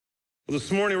Well, this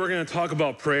morning we're going to talk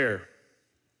about prayer.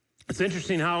 It's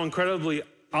interesting how incredibly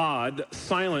odd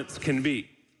silence can be.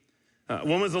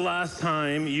 When was the last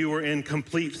time you were in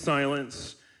complete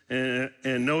silence and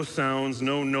no sounds,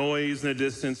 no noise in the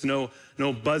distance, no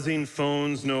buzzing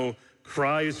phones, no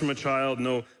cries from a child,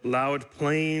 no loud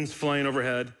planes flying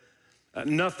overhead,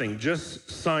 nothing,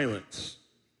 just silence.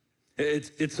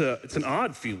 It's an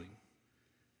odd feeling.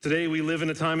 Today we live in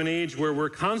a time and age where we're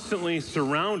constantly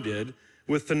surrounded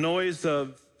with the noise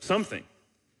of something.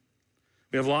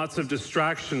 We have lots of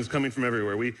distractions coming from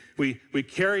everywhere. We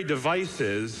carry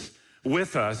devices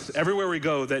with us everywhere we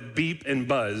go that beep and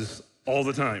buzz all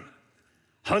the time,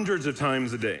 hundreds of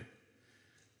times a day.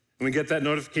 And we get that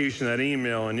notification, that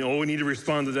email, and we need to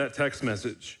respond to that text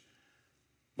message.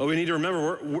 But we need to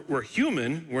remember we're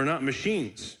human, we're not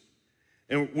machines.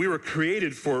 And we were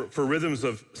created for rhythms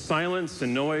of silence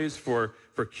and noise, for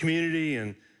community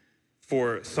and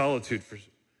for solitude, for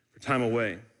time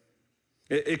away.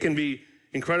 It can be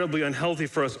incredibly unhealthy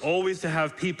for us always to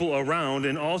have people around,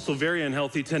 and also very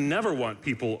unhealthy to never want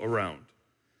people around.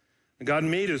 God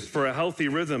made us for a healthy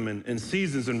rhythm and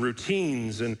seasons and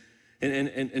routines and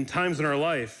times in our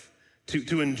life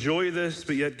to enjoy this,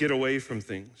 but yet get away from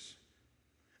things.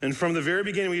 And from the very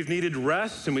beginning, we've needed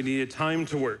rest and we needed time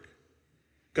to work.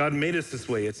 God made us this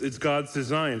way. It's God's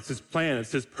design. It's His plan.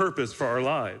 It's His purpose for our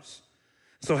lives.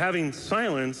 So having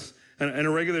silence and a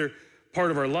regular part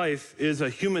of our life is a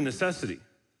human necessity.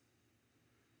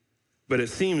 But it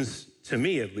seems, to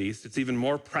me at least, it's even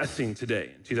more pressing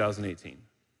today in 2018.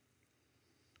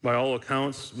 By all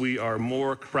accounts, we are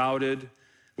more crowded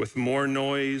with more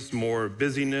noise, more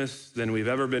busyness than we've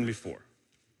ever been before.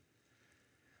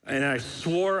 And I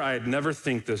swore I'd never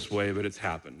think this way, but it's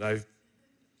happened. I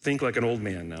think like an old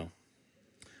man now.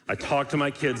 I talk to my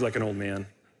kids like an old man.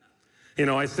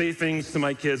 I say things to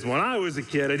my kids. When I was a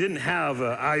kid, I didn't have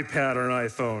an iPad or an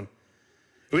iPhone.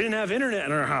 We didn't have internet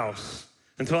in our house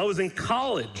until I was in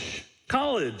college.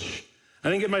 I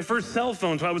didn't get my first cell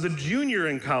phone until I was a junior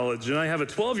in college, and I have a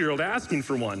 12-year-old asking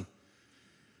for one.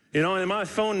 And my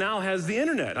phone now has the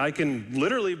internet. I can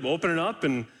literally open it up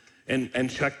and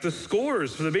check the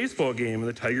scores for the baseball game, and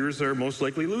the Tigers are most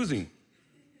likely losing.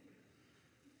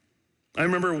 I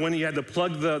remember when you had to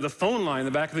plug the phone line in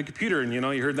the back of the computer and,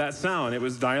 you heard that sound. It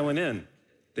was dialing in,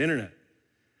 the internet.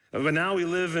 But now we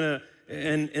live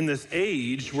in this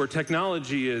age where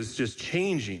technology is just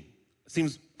changing. It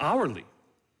seems hourly.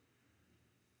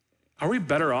 Are we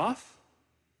better off?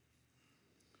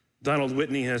 Donald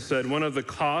Whitney has said, one of the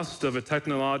costs of a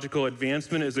technological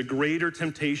advancement is a greater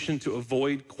temptation to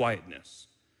avoid quietness.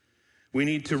 We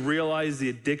need to realize the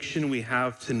addiction we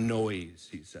have to noise,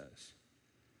 he says.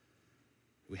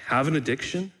 We have an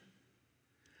addiction?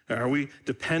 Are we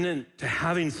dependent to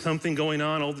having something going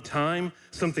on all the time?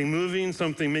 Something moving,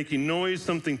 something making noise,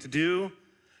 something to do?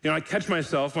 I catch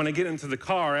myself when I get into the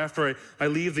car after I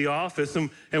leave the office, and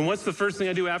what's the first thing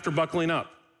I do after buckling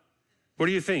up? What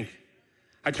do you think?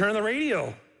 I turn on the radio.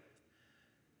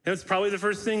 And it's probably the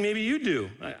first thing maybe you do.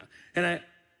 And I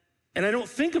don't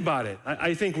think about it.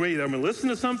 I think, wait, I'm going to listen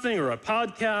to something or a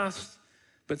podcast,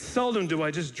 but seldom do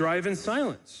I just drive in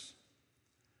silence.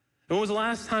 When was the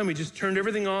last time we just turned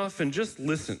everything off and just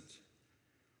listened?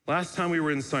 Last time we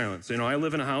were in silence. I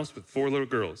live in a house with 4 little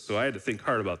girls, so I had to think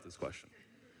hard about this question.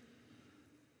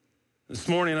 This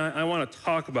morning, I want to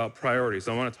talk about priorities.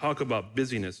 I want to talk about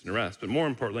busyness and rest, but more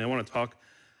importantly, I want to talk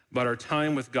about our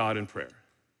time with God in prayer.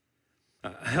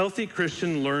 A healthy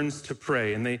Christian learns to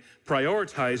pray, and they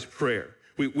prioritize prayer.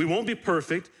 We won't be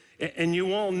perfect, and you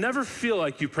will never feel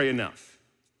like you pray enough.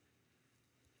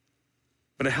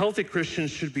 But a healthy Christian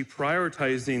should be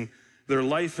prioritizing their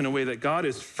life in a way that God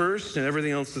is first and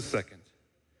everything else is second.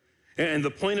 And the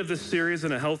point of this series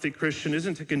in a healthy Christian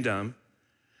isn't to condemn.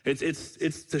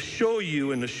 It's to show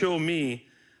you and to show me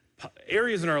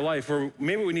areas in our life where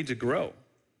maybe we need to grow.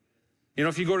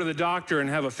 If you go to the doctor and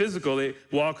have a physical, they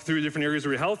walk through different areas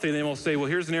where you're healthy, and they will say, well,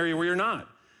 here's an area where you're not.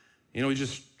 You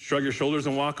just shrug your shoulders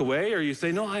and walk away, or you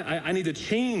say, no, I need to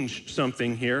change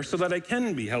something here so that I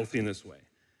can be healthy in this way.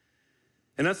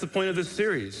 And that's the point of this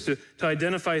series, to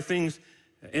identify things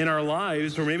in our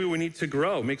lives where maybe we need to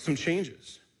grow, make some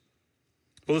changes.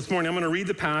 Well, this morning I'm going to read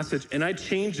the passage, and I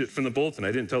changed it from the bulletin.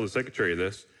 I didn't tell the secretary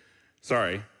this.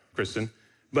 Sorry, Kristen.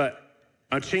 But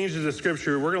I changed the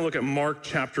scripture. We're going to look at Mark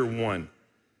chapter 1,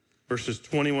 verses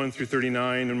 21 through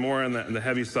 39, and more on the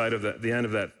heavy side of the end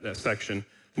of that section.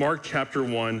 Mark chapter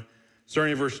 1,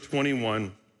 starting at verse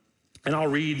 21. And I'll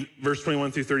read verse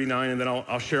 21 through 39, and then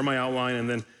I'll share my outline, and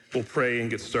then we'll pray and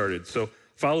get started. So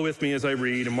follow with me as I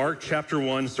read Mark chapter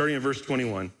 1, starting at verse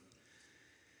 21.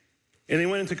 And they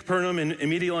went into Capernaum, and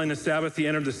immediately on the Sabbath he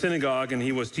entered the synagogue, and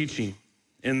he was teaching.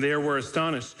 And they were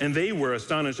astonished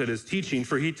at his teaching,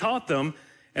 for he taught them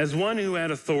as one who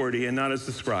had authority and not as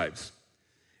the scribes.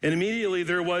 And immediately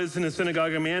there was in the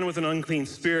synagogue a man with an unclean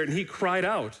spirit, and he cried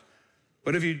out,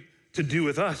 "What have you to do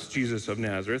with us, Jesus of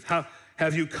Nazareth? How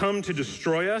have you come to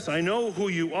destroy us? I know who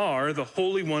you are, the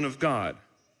Holy One of God."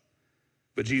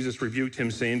 But Jesus rebuked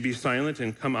him, saying, "Be silent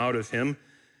and come out of him."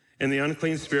 And the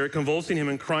unclean spirit, convulsing him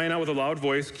and crying out with a loud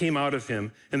voice, came out of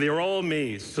him. And they were all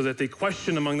amazed, so that they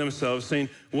questioned among themselves, saying,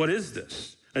 "What is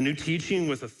this? A new teaching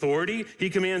with authority? He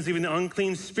commands even the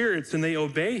unclean spirits, and they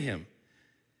obey him."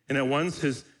 And at once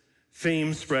his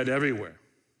fame spread everywhere,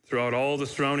 throughout all the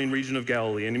surrounding region of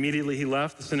Galilee. And immediately he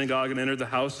left the synagogue and entered the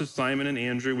house of Simon and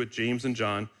Andrew with James and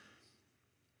John.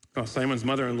 Now Simon's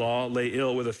mother-in-law lay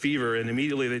ill with a fever, and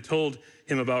immediately they told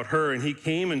him about her. And he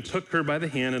came and took her by the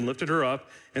hand and lifted her up,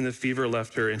 and the fever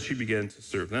left her, and she began to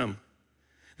serve them.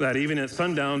 That evening at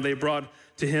sundown, they brought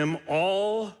to him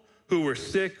all who were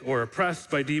sick or oppressed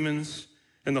by demons,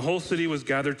 and the whole city was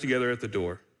gathered together at the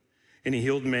door. And he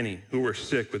healed many who were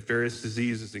sick with various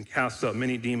diseases and cast out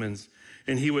many demons.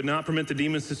 And he would not permit the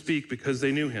demons to speak because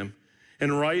they knew him.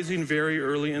 And rising very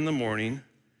early in the morning,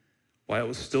 while it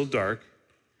was still dark,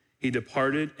 he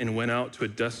departed and went out to a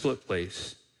desolate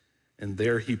place, and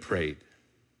there he prayed.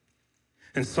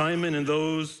 And Simon and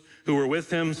those who were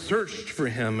with him searched for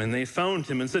him, and they found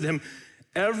him and said to him,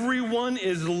 "Everyone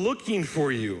is looking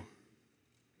for you."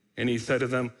 And he said to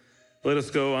them, "Let us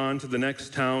go on to the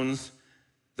next towns,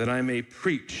 that I may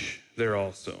preach there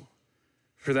also.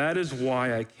 For that is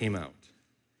why I came out."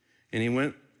 And he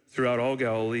went throughout all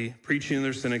Galilee, preaching in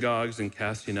their synagogues and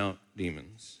casting out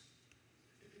demons.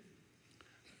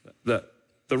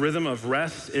 The rhythm of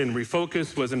rest and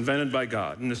refocus was invented by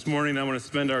God. And this morning, I want to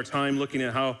spend our time looking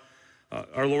at how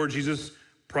our Lord Jesus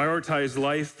prioritized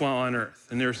life while on earth.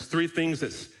 And there's three things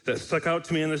that stuck out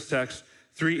to me in this text,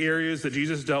 three areas that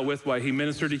Jesus dealt with while he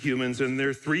ministered to humans, and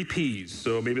they're three P's,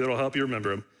 so maybe that'll help you remember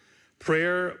them: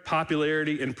 prayer,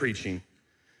 popularity, and preaching.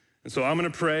 And so I'm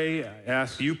going to pray,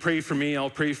 ask you pray for me, I'll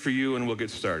pray for you, and we'll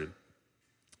get started.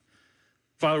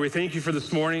 Father, we thank you for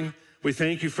this morning. We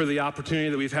thank you for the opportunity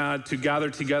that we've had to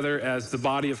gather together as the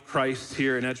body of Christ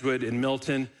here in Edgewood and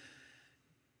Milton.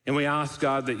 And we ask,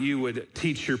 God, that you would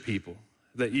teach your people,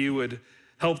 that you would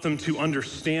help them to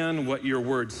understand what your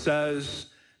word says,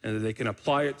 and that they can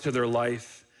apply it to their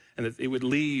life, and that it would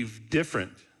leave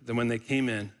different than when they came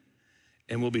in.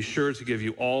 And we'll be sure to give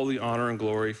you all the honor and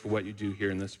glory for what you do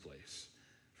here in this place.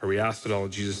 For we ask it all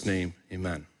in Jesus' name,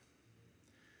 amen.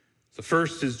 So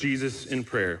first is Jesus in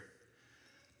prayer.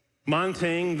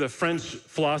 Montaigne, the French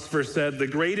philosopher, said, "The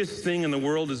greatest thing in the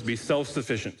world is to be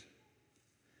self-sufficient."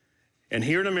 And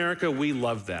here in America, we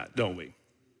love that, don't we?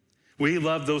 We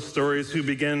love those stories who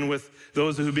begin with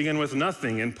those who begin with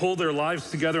nothing and pull their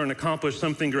lives together and accomplish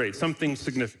something great, something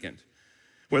significant.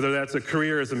 Whether that's a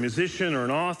career as a musician or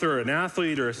an author or an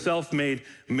athlete or a self-made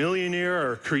millionaire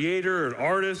or a creator or an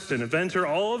artist, an inventor,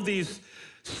 all of these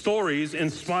stories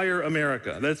inspire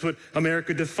America. That's what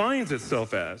America defines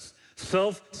itself as: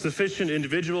 self-sufficient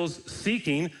individuals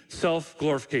seeking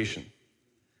self-glorification.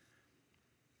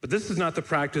 But this is not the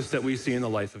practice that we see in the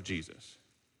life of Jesus.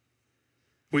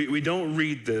 We don't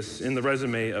read this in the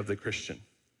resume of the Christian.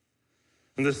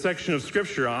 In this section of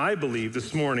Scripture, I believe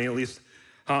this morning, at least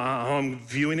how I'm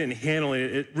viewing it and handling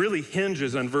it, it really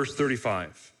hinges on verse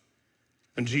 35,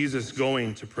 and Jesus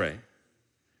going to pray.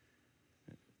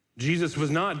 Jesus was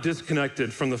not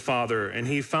disconnected from the Father, and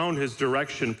he found his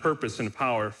direction, purpose, and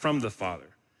power from the Father,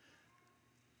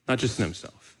 not just in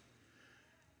himself.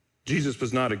 Jesus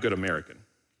was not a good American.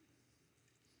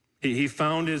 He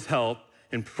found his help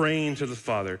in praying to the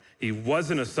Father. He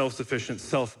wasn't a self-sufficient,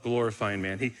 self-glorifying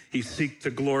man. He sought to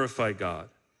glorify God.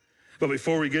 But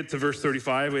before we get to verse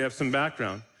 35, we have some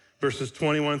background. Verses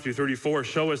 21 through 34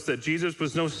 show us that Jesus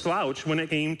was no slouch when it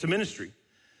came to ministry.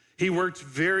 He worked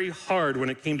very hard when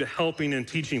it came to helping and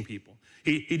teaching people.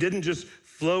 He didn't just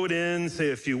float in,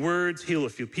 say a few words, heal a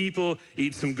few people,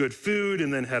 eat some good food,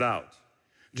 and then head out.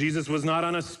 Jesus was not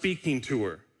on a speaking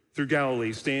tour through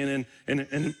Galilee, staying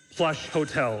in plush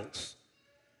hotels.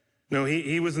 No,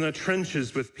 he was in the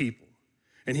trenches with people,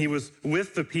 and he was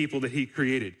with the people that he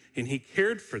created, and he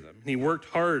cared for them, and he worked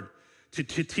hard to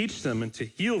teach them and to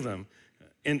heal them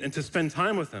and to spend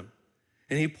time with them.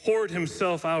 And he poured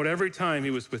himself out every time he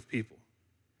was with people.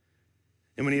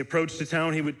 And when he approached a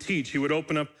town, he would teach. He would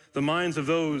open up the minds of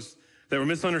those that were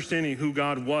misunderstanding who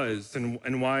God was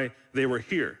and why they were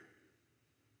here.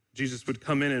 Jesus would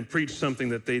come in and preach something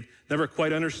that they never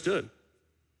quite understood.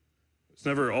 It's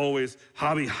never always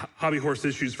hobby horse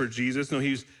issues for Jesus. No,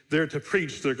 he's there to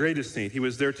preach their greatest need. He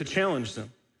was there to challenge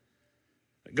them.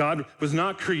 God was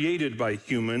not created by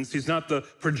humans. He's not the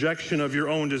projection of your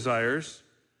own desires.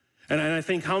 And I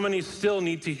think how many still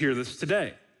need to hear this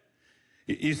today?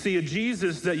 You see, a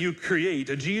Jesus that you create,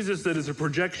 a Jesus that is a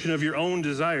projection of your own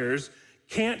desires,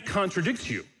 can't contradict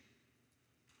you.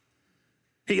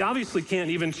 He obviously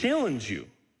can't even challenge you.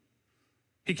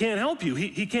 He can't help you.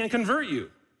 He can't convert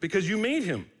you because you made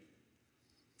him.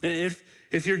 And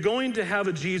if you're going to have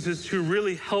a Jesus who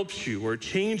really helps you or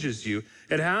changes you,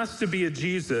 it has to be a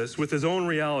Jesus with his own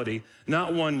reality,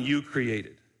 not one you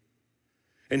created.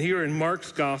 And here in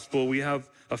Mark's gospel, we have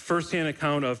a firsthand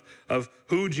account of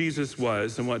who Jesus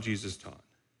was and what Jesus taught.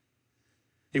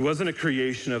 He wasn't a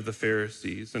creation of the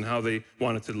Pharisees and how they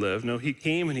wanted to live. No, he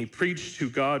came and he preached who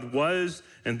God was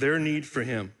and their need for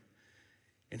him.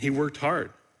 And he worked hard.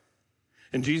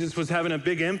 And Jesus was having a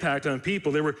big impact on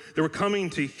people. They were coming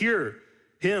to hear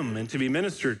him and to be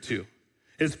ministered to.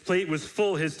 His plate was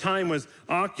full. His time was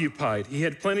occupied. He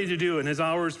had plenty to do, and his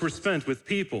hours were spent with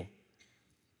people.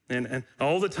 And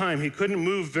all the time, he couldn't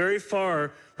move very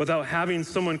far without having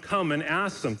someone come and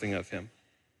ask something of him.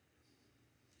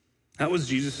 That was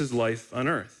Jesus' life on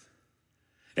earth.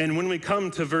 And when we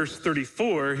come to verse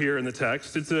 34 here in the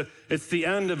text, it's the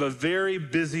end of a very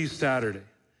busy Saturday.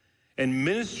 And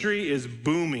ministry is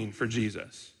booming for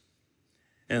Jesus.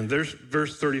 And there's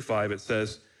verse 35, it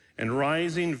says, "And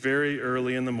rising very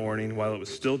early in the morning, while it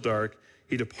was still dark,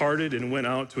 he departed and went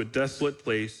out to a desolate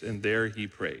place, and there he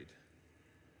prayed."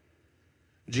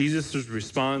 Jesus'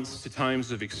 response to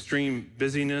times of extreme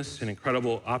busyness and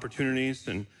incredible opportunities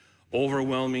and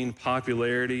overwhelming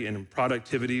popularity and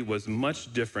productivity was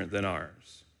much different than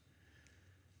ours.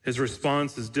 His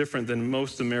response is different than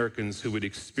most Americans who would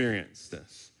experience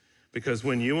this. Because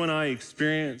when you and I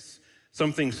experience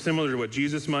something similar to what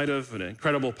Jesus might have, an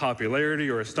incredible popularity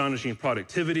or astonishing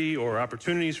productivity or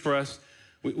opportunities for us,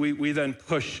 we then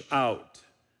push out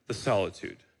the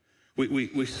solitude.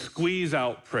 We squeeze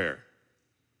out prayer.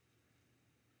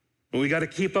 We got to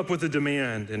keep up with the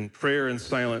demand, and prayer and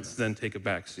silence then take a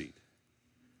back seat.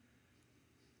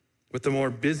 But the more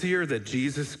busier that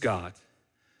Jesus got,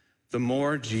 the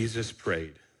more Jesus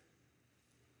prayed.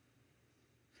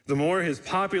 The more his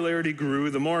popularity grew,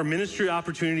 the more ministry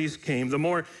opportunities came, the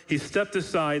more he stepped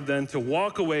aside then to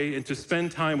walk away and to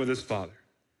spend time with his Father.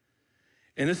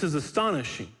 And this is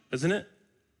astonishing, isn't it?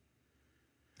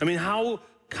 I mean, how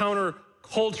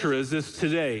counterculture is this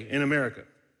today in America?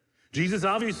 Jesus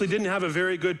obviously didn't have a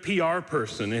very good PR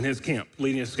person in his camp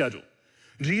leading his schedule.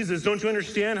 Jesus, don't you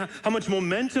understand how much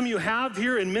momentum you have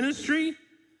here in ministry?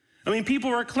 I mean, people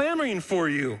are clamoring for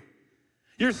you.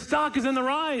 Your stock is in the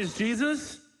rise,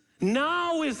 Jesus.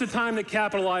 Now is the time to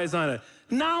capitalize on it.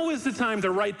 Now is the time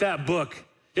to write that book.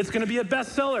 It's going to be a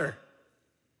bestseller.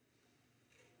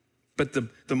 But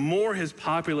the more his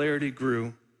popularity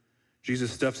grew,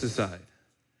 Jesus steps aside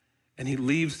and he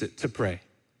leaves it to pray.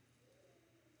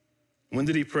 When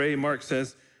did he pray? Mark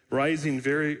says, rising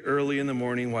very early in the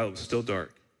morning while it was still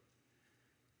dark.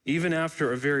 Even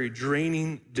after a very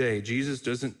draining day, Jesus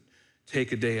doesn't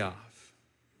take a day off.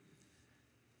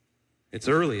 It's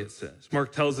early, it says.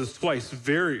 Mark tells us twice,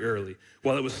 very early,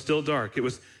 while it was still dark. It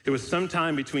was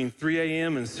sometime between 3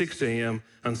 a.m. and 6 a.m.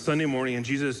 on Sunday morning, and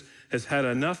Jesus has had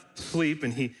enough sleep,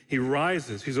 and he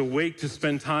rises. He's awake to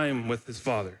spend time with his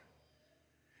Father.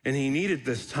 And he needed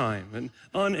this time, an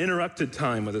uninterrupted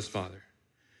time with his Father.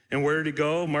 And where did he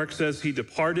go? Mark says he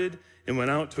departed and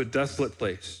went out to a desolate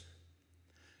place.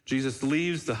 Jesus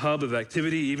leaves the hub of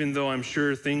activity, even though I'm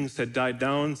sure things had died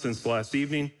down since last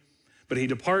evening. But he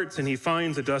departs and he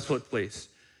finds a desolate place.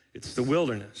 It's the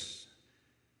wilderness.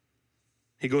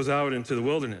 He goes out into the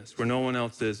wilderness where no one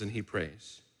else is and he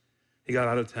prays. He got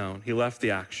out of town. He left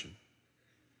the action.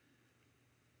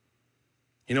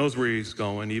 He knows where he's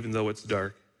going, even though it's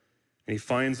dark. And he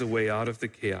finds a way out of the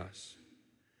chaos.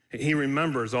 He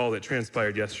remembers all that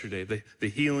transpired yesterday, the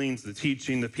healings, the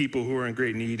teaching, the people who are in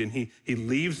great need. And he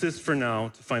leaves this for now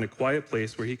to find a quiet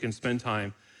place where he can spend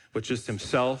time with just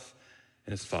himself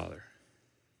and his Father.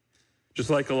 Just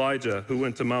like Elijah, who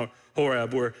went to Mount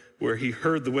Horeb, where he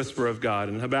heard the whisper of God,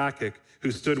 and Habakkuk,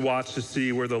 who stood watch to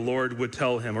see where the Lord would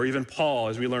tell him, or even Paul,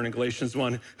 as we learn in Galatians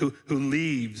 1, who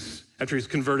leaves after he's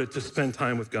converted to spend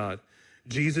time with God.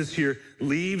 Jesus here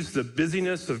leaves the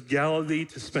busyness of Galilee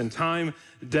to spend time,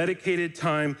 dedicated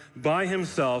time by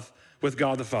himself with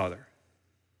God the Father.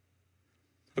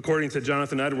 According to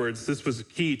Jonathan Edwards, this was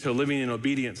key to living in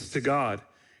obedience to God,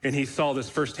 and he saw this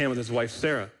firsthand with his wife,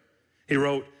 Sarah. He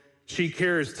wrote, "She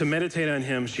cares to meditate on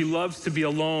him. She loves to be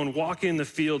alone, walking in the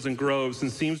fields and groves,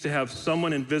 and seems to have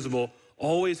someone invisible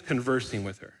always conversing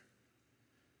with her.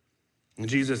 And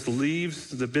Jesus leaves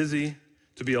the busy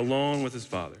to be alone with his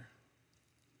Father.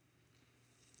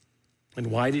 And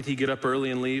why did he get up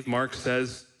early and leave? Mark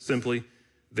says simply,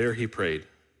 there he prayed.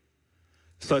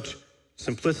 Such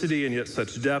simplicity and yet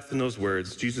such depth in those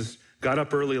words. Jesus got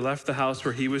up early, left the house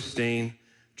where he was staying,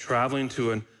 traveling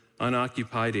to an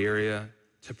unoccupied area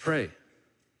to pray.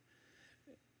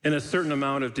 And a certain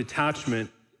amount of detachment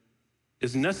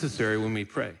is necessary when we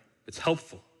pray. It's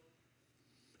helpful,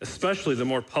 especially the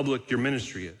more public your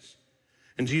ministry is.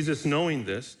 And Jesus, knowing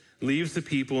this, leaves the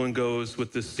people and goes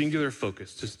with this singular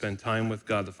focus to spend time with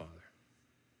God the Father.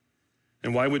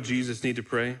 And why would Jesus need to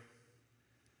pray?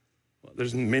 Well,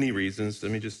 there's many reasons.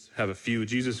 Let me just have a few.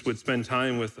 Jesus would spend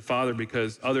time with the Father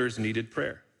because others needed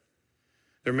prayer.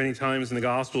 There are many times in the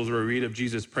Gospels where we read of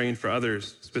Jesus praying for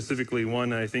others. Specifically,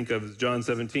 one I think of is John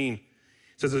 17. He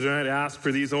says, I do not ask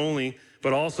for these only,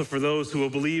 but also for those who will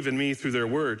believe in me through their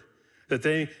word, that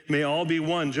they may all be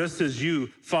one, just as you,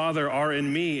 Father, are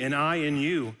in me and I in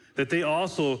you, that they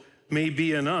also may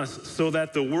be in us, so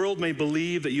that the world may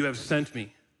believe that you have sent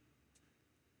me.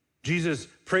 Jesus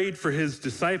prayed for his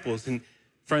disciples, and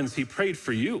friends, he prayed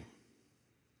for you.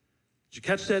 Did you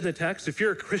catch that in the text? If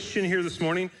you're a Christian here this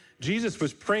morning, Jesus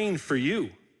was praying for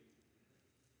you.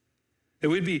 That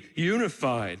we'd be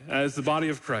unified as the body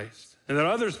of Christ, and that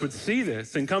others would see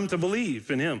this and come to believe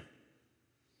in him.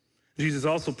 Jesus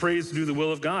also prays to do the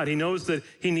will of God. He knows that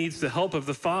he needs the help of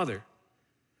the Father.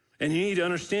 And you need to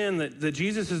understand that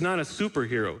Jesus is not a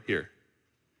superhero here.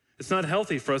 It's not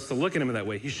healthy for us to look at him in that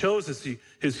way. He shows us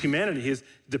his humanity, his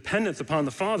dependence upon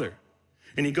the Father.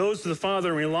 And he goes to the Father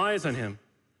and relies on him.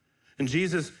 And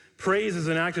Jesus prays as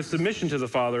an act of submission to the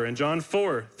Father. In John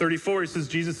 4:34, he says,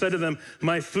 Jesus said to them,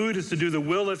 my food is to do the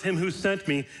will of him who sent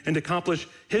me and to accomplish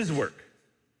his work.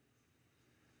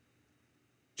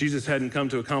 Jesus hadn't come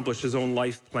to accomplish his own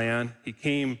life plan. He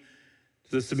came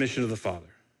to the submission of the Father.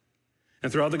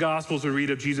 And throughout the Gospels, we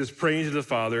read of Jesus praying to the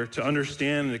Father to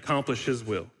understand and accomplish his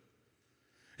will.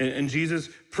 And Jesus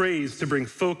prays to bring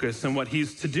focus on what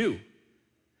he's to do.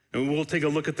 And we'll take a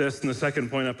look at this in the second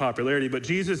point of popularity, but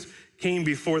Jesus came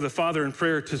before the Father in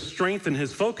prayer to strengthen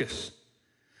his focus.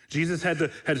 Jesus had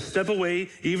to step away,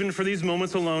 even for these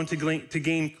moments alone, to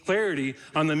gain clarity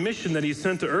on the mission that he's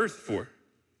sent to earth for.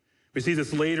 We see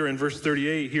this later in verse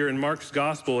 38 here in Mark's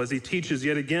gospel as he teaches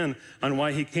yet again on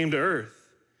why he came to earth.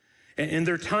 And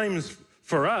there are times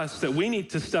for us that we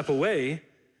need to step away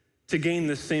to gain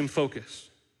this same focus.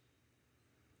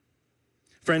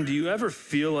 Friend, do you ever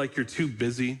feel like you're too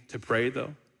busy to pray,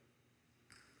 though?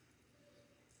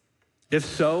 If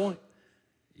so,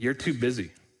 you're too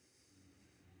busy.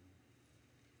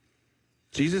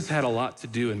 Jesus had a lot to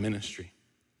do in ministry,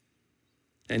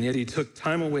 and yet he took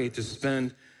time away to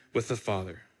spend with the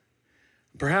Father.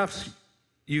 Perhaps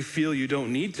you feel you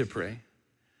don't need to pray.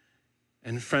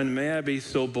 And friend, may I be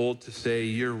so bold to say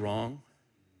you're wrong?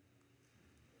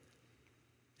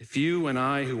 If you and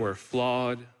I, who are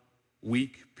flawed,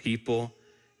 weak people,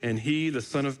 and he, the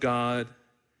Son of God,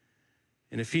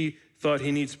 and if he thought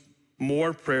he needs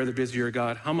more prayer, the busier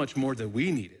God, how much more do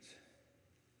we need it?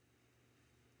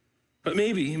 But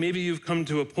maybe you've come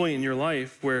to a point in your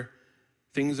life where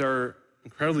things are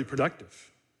incredibly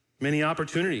productive. Many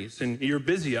opportunities, and you're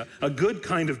busy, a good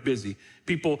kind of busy.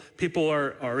 People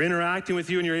are interacting with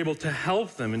you, and you're able to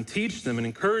help them and teach them and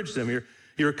encourage them.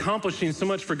 You're accomplishing so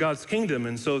much for God's kingdom,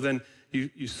 and so then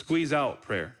you squeeze out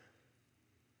prayer.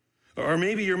 Or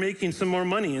maybe you're making some more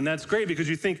money, and that's great because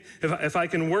you think, if I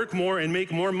can work more and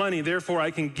make more money, therefore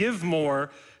I can give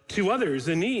more to others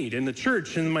in need, in the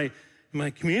church, in my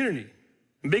community.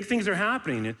 Big things are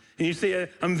happening, and you say,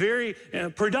 I'm very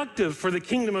productive for the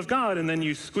kingdom of God, and then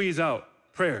you squeeze out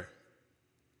prayer.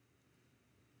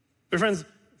 But friends,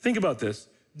 think about this.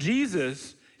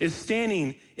 Jesus is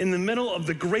standing in the middle of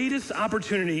the greatest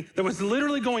opportunity that was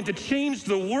literally going to change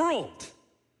the world.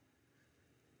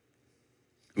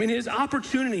 I mean, his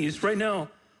opportunities right now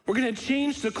were going to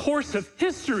change the course of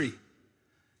history.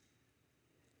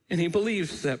 And he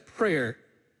believes that prayer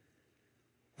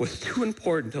was too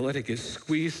important to let it get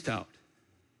squeezed out.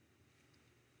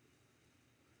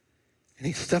 And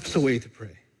he steps away to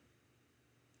pray.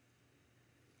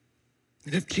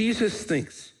 And if Jesus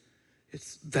thinks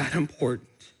it's that important,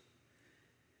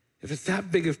 if it's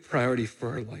that big of priority for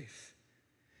our life,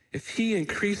 if he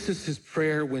increases his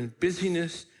prayer when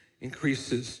busyness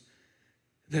increases,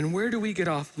 then where do we get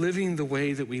off living the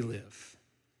way that we live?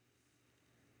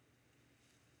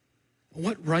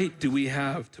 What right do we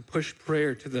have to push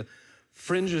prayer to the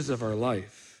fringes of our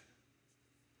life?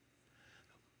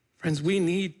 Friends, we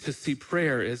need to see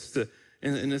prayer as the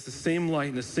And it's the same light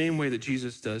in the same way that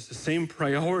Jesus does, the same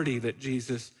priority that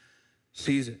Jesus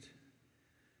sees it.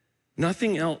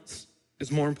 Nothing else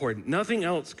is more important. Nothing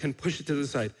else can push it to the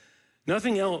side.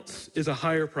 Nothing else is a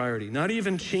higher priority, not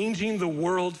even changing the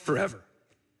world forever.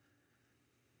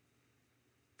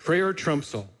 Prayer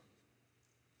trumps all.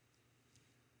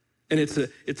 And it's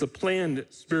a planned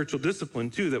spiritual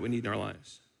discipline, too, that we need in our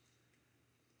lives.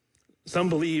 Some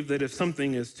believe that if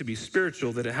something is to be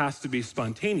spiritual, that it has to be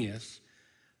spontaneous.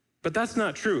 But that's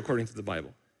not true according to the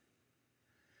Bible.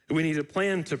 We need to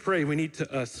plan to pray. We need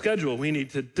to schedule. We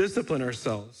need to discipline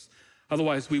ourselves.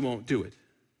 Otherwise, we won't do it.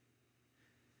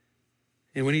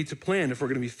 And we need to plan if we're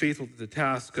going to be faithful to the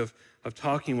task of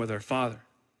talking with our Father.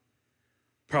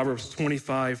 Proverbs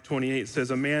 25:28 says,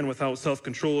 "A man without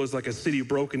self-control is like a city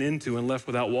broken into and left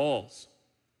without walls."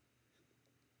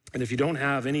 And if you don't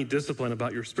have any discipline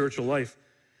about your spiritual life,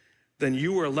 then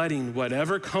you are letting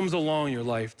whatever comes along your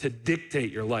life to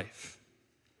dictate your life.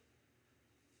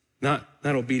 Not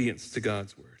obedience to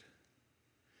God's word.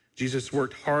 Jesus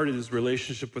worked hard at his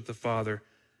relationship with the Father.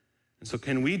 And so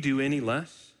can we do any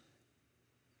less?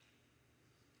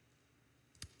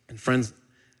 And friends,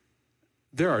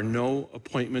 there are no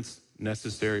appointments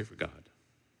necessary for God.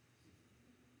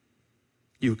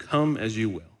 You come as you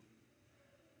will.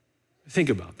 Think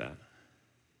about that.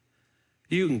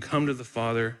 You can come to the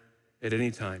Father at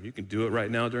any time. You can do it right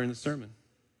now during the sermon.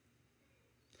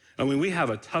 I mean, we have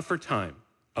a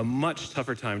much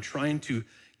tougher time trying to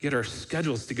get our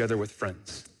schedules together with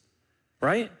friends,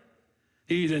 right?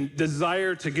 You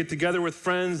desire to get together with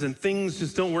friends and things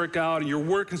just don't work out and you're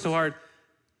working so hard.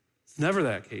 It's never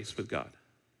that case with God.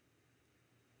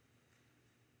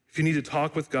 If you need to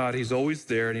talk with God, he's always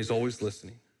there and he's always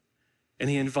listening. And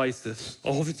he invites us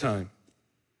all the time.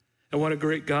 And what a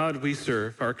great God we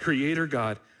serve, our Creator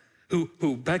God,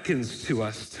 who beckons to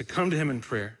us to come to him in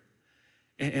prayer.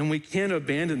 And we can't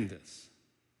abandon this.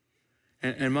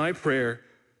 And my prayer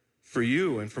for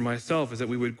you and for myself is that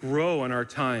we would grow in our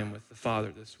time with the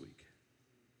Father this week.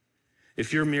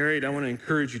 If you're married, I want to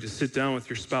encourage you to sit down with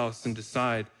your spouse and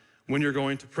decide when you're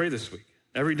going to pray this week,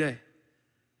 every day.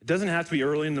 It doesn't have to be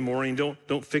early in the morning. Don't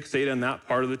fixate on that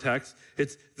part of the text.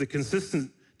 It's the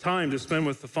consistent time to spend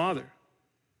with the Father.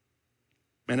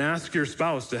 And ask your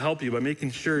spouse to help you by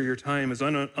making sure your time is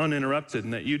uninterrupted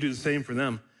and that you do the same for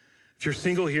them. If you're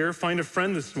single here, find a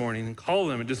friend this morning and call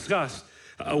them and discuss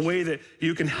a way that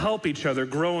you can help each other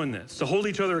grow in this, to hold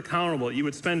each other accountable. You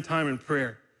would spend time in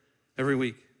prayer every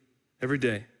week, every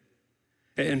day.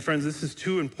 And friends, this is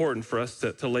too important for us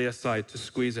to lay aside, to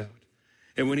squeeze out.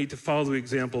 And we need to follow the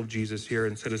example of Jesus here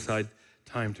and set aside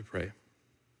time to pray.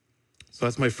 So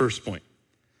that's my first point.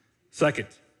 Second,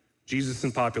 Jesus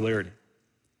and popularity.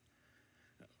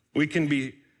 We can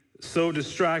be so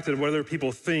distracted with what other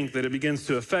people think that it begins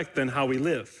to affect then how we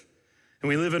live. And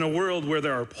we live in a world where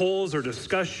there are polls or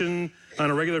discussion on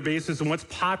a regular basis on what's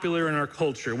popular in our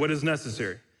culture, what is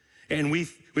necessary. And we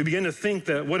begin to think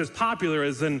that what is popular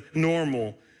is then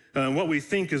normal. What we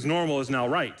think is normal is now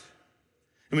right.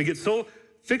 And we get so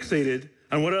fixated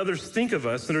on what others think of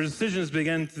us that our decisions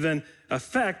begin to then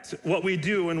affect what we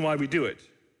do and why we do it.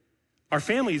 Our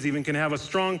families even can have a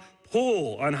strong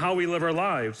pull on how we live our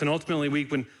lives, and ultimately we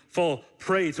can fall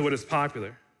prey to what is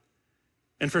popular.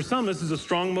 And for some, this is a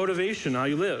strong motivation, how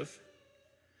you live.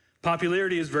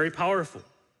 Popularity is very powerful.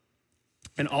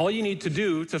 And all you need to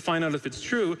do to find out if it's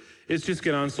true is just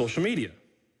get on social media.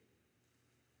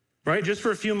 Right? Just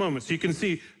for a few moments, you can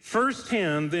see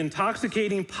firsthand the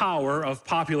intoxicating power of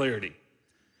popularity.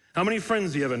 How many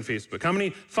friends do you have on Facebook? How many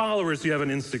followers do you have on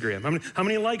Instagram? How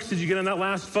many likes did you get on that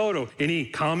last photo? Any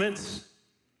comments?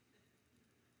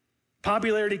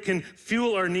 Popularity can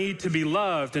fuel our need to be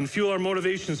loved and fuel our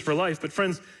motivations for life. But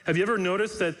friends, have you ever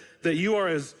noticed that you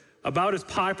are about as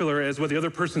popular as what the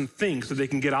other person thinks that they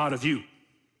can get out of you?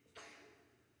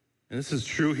 And this is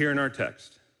true here in our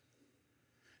text.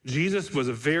 Jesus was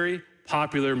a very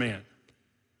popular man.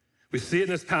 We see it in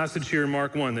this passage here in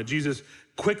Mark 1 that Jesus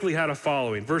quickly had a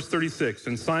following. Verse 36,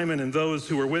 and Simon and those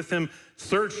who were with him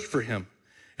searched for him.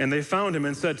 And they found him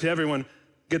and said to everyone,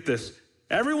 get this,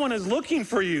 everyone is looking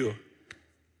for you.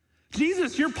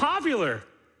 Jesus, you're popular.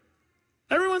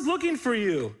 Everyone's looking for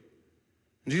you.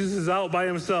 And Jesus is out by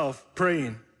himself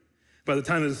praying. By the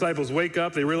time the disciples wake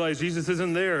up, they realize Jesus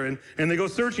isn't there, and they go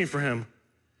searching for him.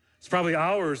 It's probably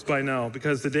hours by now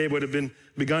because the day would have been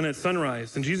begun at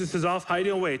sunrise. And Jesus is off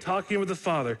hiding away, talking with the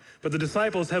Father. But the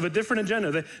disciples have a different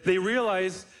agenda. They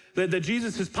realize that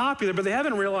Jesus is popular, but they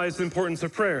haven't realized the importance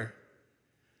of prayer.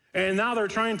 And now they're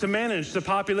trying to manage the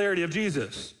popularity of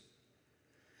Jesus.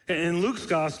 In Luke's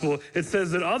gospel, it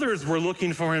says that others were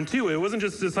looking for him too. It wasn't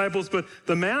just the disciples, but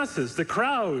the masses, the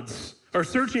crowds are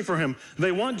searching for him.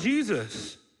 They want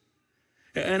Jesus.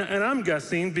 And I'm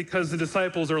guessing, because the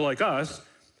disciples are like us,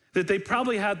 that they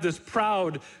probably had this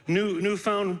proud,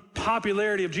 newfound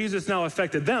popularity of Jesus now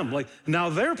affected them. Like, now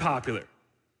they're popular.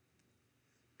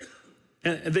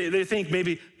 And they think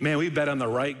maybe, man, we bet on the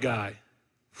right guy.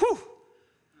 Whew,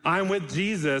 I'm with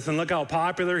Jesus, and look how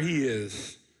popular he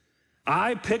is.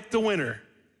 I picked the winner.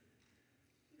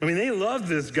 I mean, they love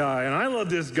this guy, and I love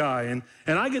this guy, and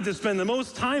I get to spend the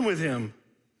most time with him.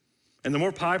 And the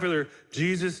more popular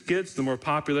Jesus gets, the more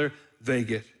popular they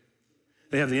get.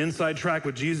 They have the inside track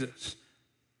with Jesus.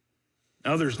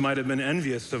 Others might have been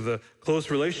envious of the close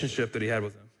relationship that he had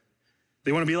with them.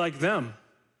 They want to be like them.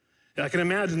 I can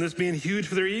imagine this being huge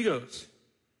for their egos.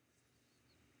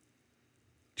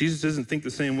 Jesus doesn't think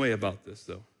the same way about this,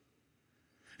 though.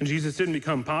 And Jesus didn't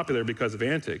become popular because of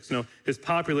antics. No, his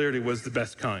popularity was the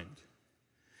best kind.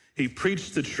 He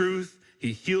preached the truth.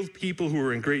 He healed people who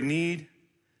were in great need.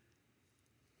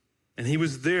 And he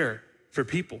was there for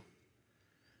people.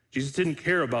 Jesus didn't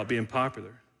care about being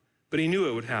popular, but he knew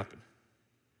it would happen.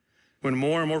 When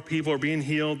more and more people are being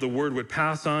healed, the word would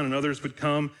pass on and others would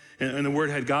come, and the word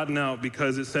had gotten out,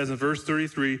 because it says in verse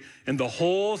 33, and the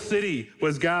whole city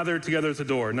was gathered together at the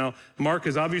door. Now, Mark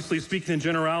is obviously speaking in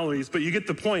generalities, but you get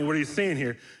the point, what he's saying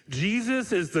here.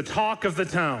 Jesus is the talk of the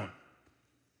town.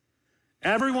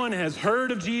 Everyone has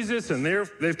heard of Jesus, and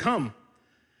they've come.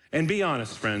 And be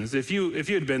honest, friends, if you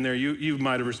had been there, you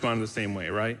might have responded the same way,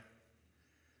 right?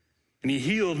 And he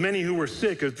healed many who were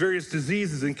sick of various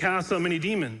diseases and cast out many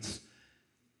demons.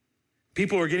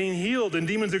 People are getting healed and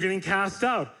demons are getting cast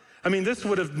out. I mean, this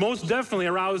would have most definitely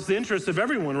aroused the interest of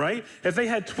everyone, right? If they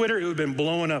had Twitter, it would have been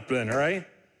blowing up then, right?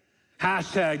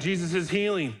 Hashtag Jesus is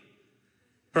healing,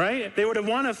 right? They would have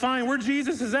wanted to find where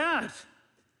Jesus is at.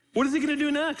 What is he going to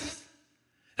do next?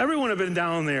 Everyone would have been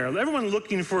down there. Everyone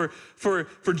looking for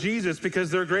Jesus because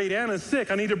their great aunt is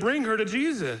sick. I need to bring her to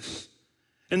Jesus.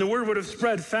 And the word would have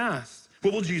spread fast.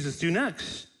 What will Jesus do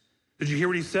next? Did you hear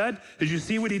what he said? Did you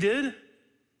see what he did?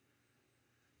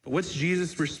 But what's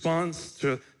Jesus' response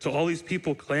to all these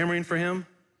people clamoring for him?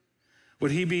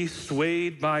 Would he be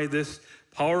swayed by this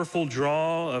powerful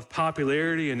draw of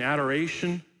popularity and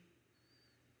adoration?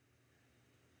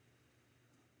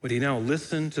 Would he now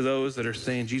listen to those that are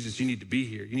saying, Jesus, you need to be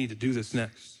here. You need to do this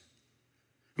next?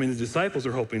 I mean, the disciples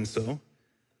are hoping so.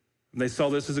 They saw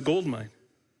this as a gold mine.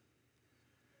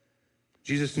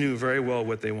 Jesus knew very well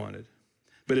what they wanted,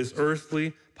 but his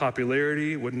earthly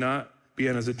popularity would not be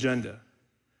on his agenda,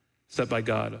 set by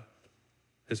God,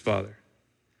 his Father.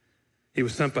 He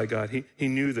was sent by God. He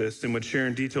knew this and would share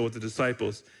in detail with the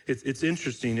disciples. It's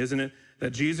interesting, isn't it,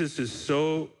 that Jesus is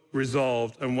so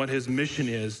resolved on what his mission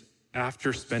is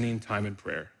after spending time in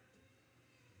prayer.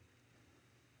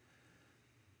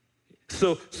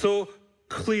 So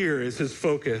clear is his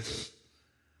focus,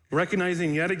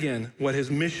 recognizing yet again what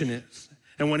his mission is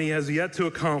and what he has yet to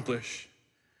accomplish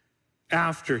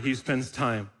after he spends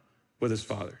time with his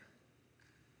Father.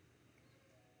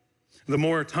 The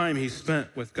more time he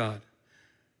spent with God,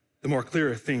 the more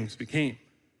clearer things became,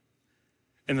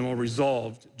 and the more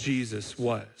resolved Jesus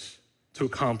was to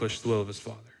accomplish the will of his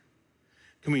Father.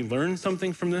 Can we learn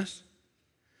something from this?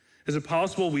 Is it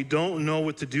possible we don't know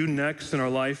what to do next in our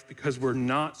life because we're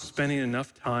not spending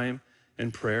enough time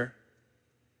in prayer?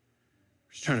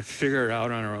 We're just trying to figure it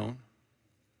out on our own.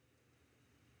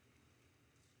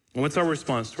 And what's our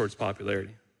response towards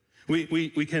popularity?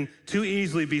 We can too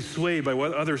easily be swayed by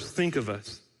what others think of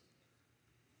us.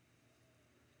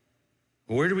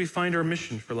 Where do we find our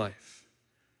mission for life?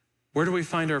 Where do we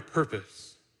find our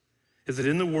purpose? Is it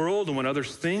in the world and what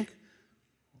others think?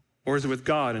 Or is it with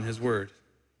God and his word?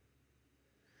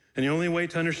 And the only way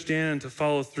to understand and to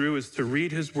follow through is to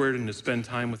read his word and to spend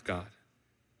time with God.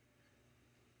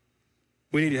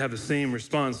 We need to have the same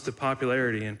response to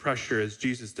popularity and pressure as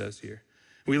Jesus does here.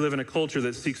 We live in a culture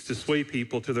that seeks to sway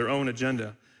people to their own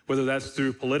agenda, whether that's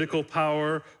through political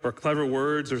power or clever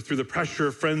words or through the pressure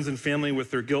of friends and family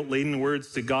with their guilt-laden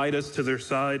words to guide us to their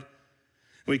side.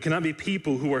 We cannot be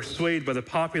people who are swayed by the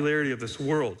popularity of this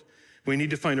world. We need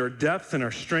to find our depth and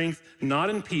our strength, not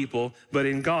in people, but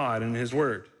in God and his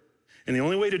word. And the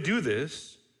only way to do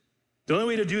this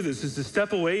is to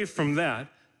step away from that,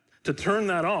 to turn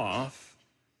that off,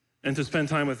 and to spend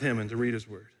time with him and to read his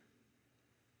word.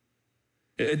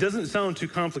 It doesn't sound too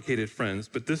complicated, friends,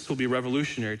 but this will be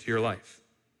revolutionary to your life.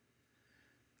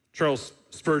 Charles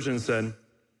Spurgeon said,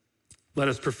 "Let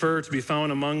us prefer to be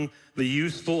found among the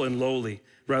useful and lowly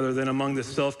rather than among the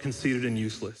self-conceited and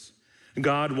useless.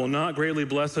 God will not greatly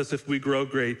bless us if we grow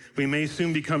great. We may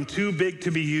soon become too big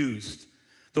to be used.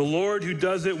 The Lord who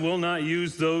does it will not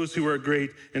use those who are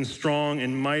great and strong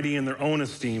and mighty in their own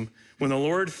esteem. When the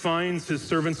Lord finds his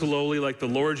servants lowly like the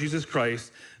Lord Jesus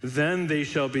Christ, then they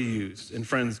shall be used. And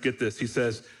friends, get this. He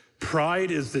says,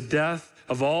 pride is the death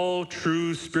of all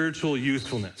true spiritual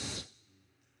usefulness.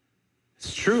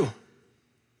 It's true.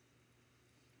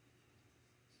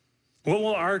 What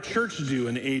will our church do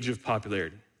in the age of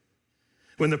popularity?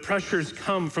 When the pressures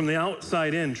come from the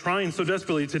outside in, trying so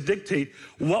desperately to dictate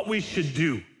what we should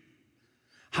do,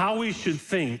 how we should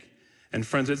think, and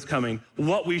friends, it's coming,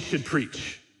 what we should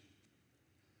preach.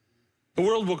 The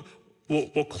world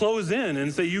will close in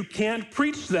and say, you can't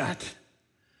preach that.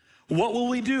 What will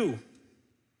we do?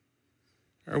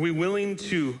 Are we willing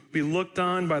to be looked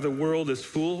on by the world as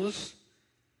fools?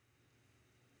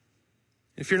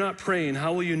 If you're not praying,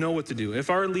 how will you know what to do?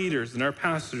 If our leaders and our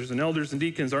pastors and elders and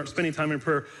deacons aren't spending time in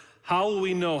prayer, how will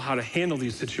we know how to handle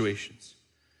these situations?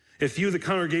 If you, the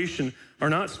congregation, are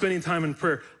not spending time in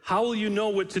prayer, how will you know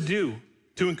what to do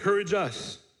to encourage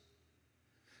us?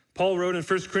 Paul wrote in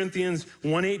 1 Corinthians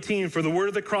 1:18, for the word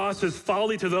of the cross is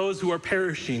folly to those who are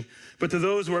perishing, but to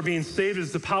those who are being saved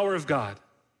is the power of God.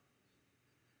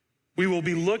 We will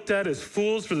be looked at as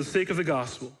fools for the sake of the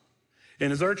gospel.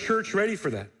 And is our church ready for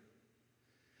that?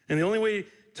 And the only way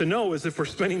to know is if we're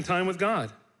spending time with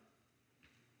God.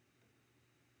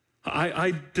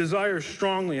 I desire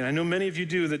strongly, and I know many of you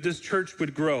do, that this church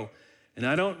would grow. And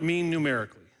I don't mean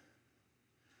numerically.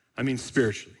 I mean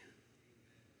spiritually.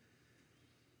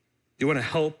 You want to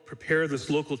help prepare this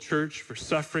local church for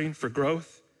suffering, for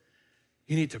growth?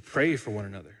 You need to pray for one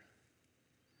another.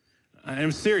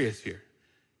 I'm serious here.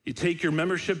 You take your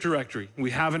membership directory.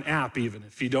 We have an app even,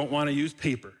 if you don't want to use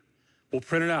paper. We'll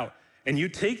print it out. And you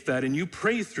take that and you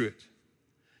pray through it.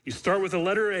 You start with the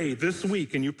letter A this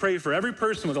week and you pray for every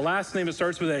person with a last name that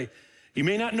starts with A. You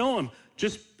may not know them,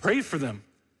 just pray for them.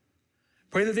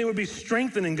 Pray that they would be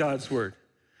strengthened in God's word,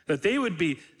 that they would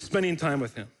be spending time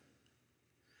with him.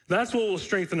 That's what will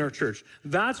strengthen our church.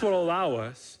 That's what will allow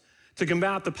us to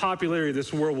combat the popularity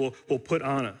this world will put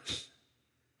on us.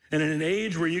 And in an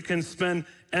age where you can spend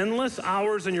endless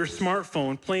hours on your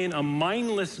smartphone playing a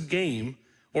mindless game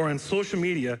or on social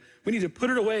media, we need to put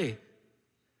it away.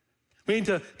 We need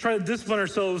to try to discipline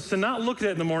ourselves to not look at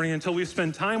it in the morning until we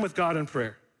spend time with God in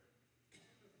prayer.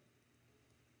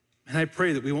 And I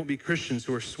pray that we won't be Christians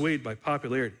who are swayed by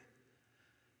popularity,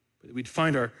 but that we'd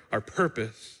find our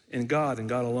purpose in God and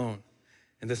God alone.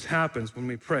 And this happens when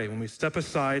we pray, when we step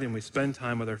aside and we spend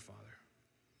time with our Father.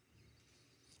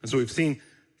 And so we've seen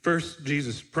first,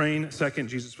 Jesus praying, second,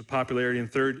 Jesus with popularity,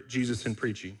 and third, Jesus in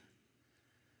preaching.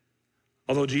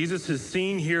 Although Jesus is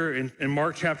seen here in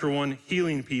Mark chapter 1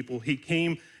 healing people, he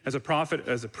came as a prophet,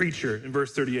 as a preacher in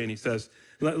verse 38. And he says,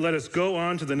 let us go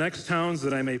on to the next towns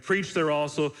that I may preach there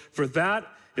also, for that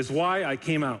is why I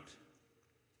came out.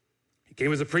 He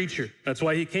came as a preacher. That's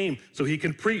why he came, so he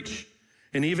can preach.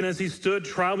 And even as he stood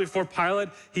trial before Pilate,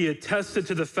 he attested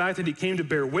to the fact that he came to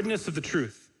bear witness of the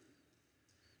truth.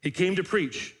 He came to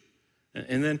preach.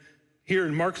 And then here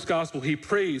in Mark's gospel, he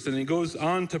prays and he goes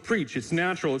on to preach. It's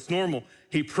natural, it's normal.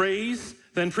 He prays,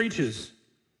 then preaches.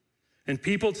 And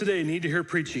people today need to hear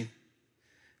preaching.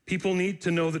 People need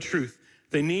to know the truth.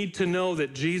 They need to know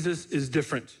that Jesus is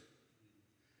different.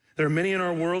 There are many in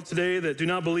our world today that do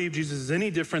not believe Jesus is any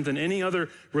different than any other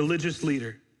religious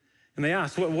leader. And they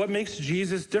ask, what makes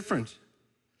Jesus different?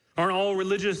 Aren't all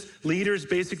religious leaders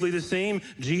basically the same?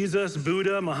 Jesus,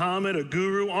 Buddha, Muhammad, a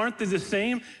guru, aren't they the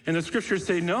same? And the scriptures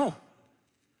say no.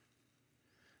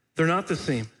 They're not the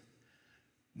same.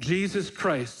 Jesus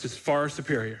Christ is far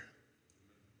superior.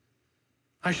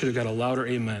 I should have got a louder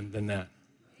amen than that.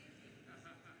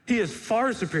 He is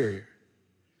far superior.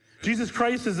 Jesus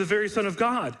Christ is the very Son of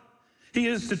God. He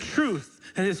is the truth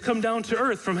and has come down to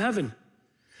earth from heaven.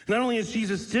 Not only is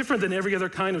Jesus different than every other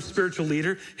kind of spiritual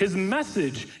leader, his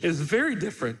message is very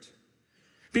different.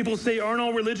 People say, aren't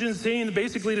all religions saying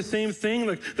basically the same thing?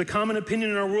 Like the common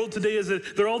opinion in our world today is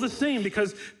that they're all the same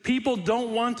because people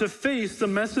don't want to face the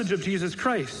message of Jesus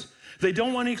Christ. They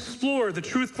don't want to explore the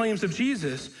truth claims of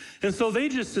Jesus. And so they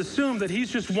just assume that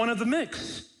he's just one of the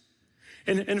mix.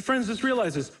 And friends, just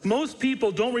realize this. Most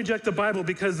people don't reject the Bible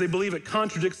because they believe it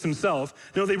contradicts themselves.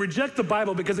 No, they reject the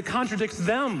Bible because it contradicts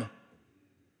them.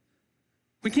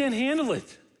 We can't handle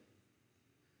it.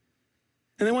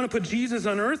 And they want to put Jesus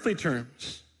on earthly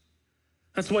terms.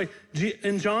 That's why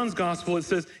in John's gospel it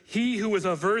says, he who is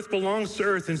of earth belongs to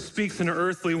earth and speaks in an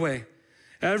earthly way.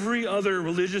 Every other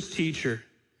religious teacher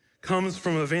comes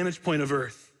from a vantage point of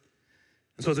earth.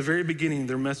 And so at the very beginning,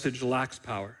 their message lacks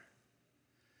power.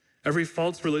 Every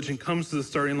false religion comes to the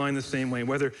starting line the same way,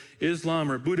 whether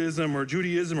Islam or Buddhism or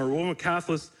Judaism or Roman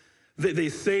Catholics, they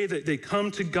say that they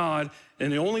come to God,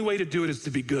 and the only way to do it is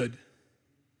to be good.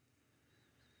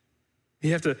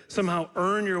 You have to somehow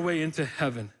earn your way into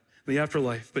heaven, the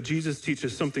afterlife. But Jesus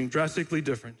teaches something drastically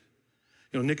different.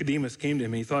 Nicodemus came to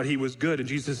him, and he thought he was good, and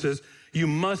Jesus says, you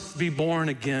must be born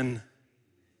again.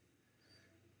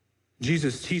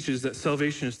 Jesus teaches that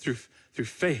salvation is through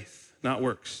faith, not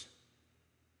works.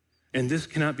 And this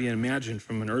cannot be imagined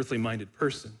from an earthly-minded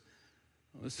person.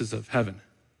 This is of heaven.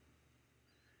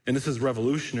 And this is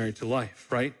revolutionary to life,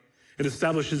 right? It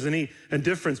establishes a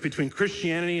difference between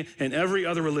Christianity and every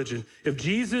other religion. If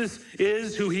Jesus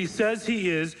is who he says he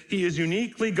is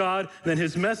uniquely God, then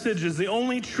his message is the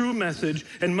only true message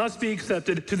and must be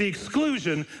accepted to the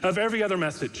exclusion of every other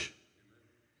message.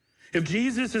 If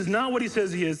Jesus is not what he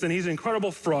says he is, then he's an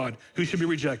incredible fraud who should be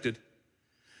rejected.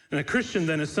 And a Christian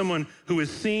then is someone who has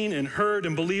seen and heard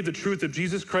and believed the truth of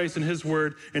Jesus Christ and his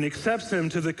word and accepts him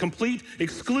to the complete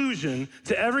exclusion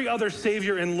to every other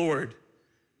Savior and Lord.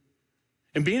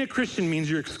 And being a Christian means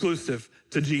you're exclusive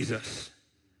to Jesus.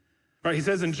 Right? He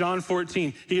says in John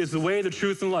 14, he is the way, the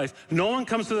truth, and life. No one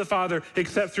comes to the Father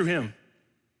except through him.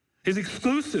 He's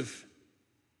exclusive.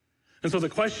 And so the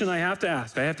question I have to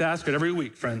ask it every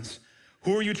week, friends,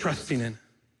 who are you trusting in?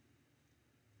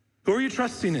 Who are you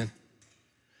trusting in?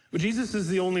 Well, Jesus is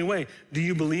the only way. Do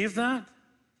you believe that?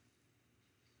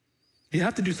 You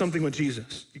have to do something with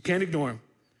Jesus. You can't ignore him.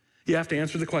 You have to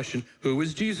answer the question, who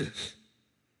is Jesus?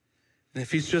 And if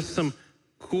he's just some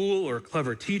cool or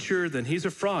clever teacher, then he's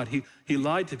a fraud. He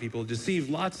lied to people, deceived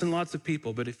lots and lots of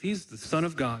people. But if he's the Son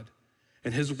of God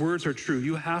and his words are true,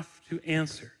 you have to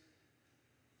answer.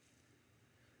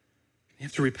 You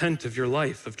have to repent of your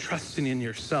life, of trusting in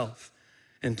yourself,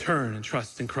 and turn and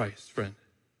trust in Christ, friend.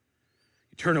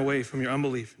 You turn away from your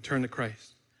unbelief and turn to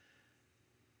Christ.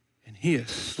 And he is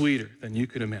sweeter than you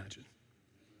could imagine.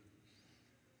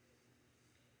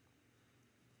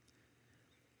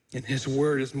 And his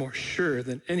word is more sure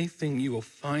than anything you will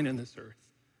find on this earth.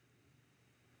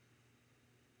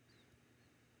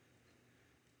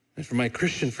 And for my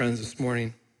Christian friends this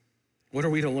morning, what are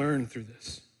we to learn through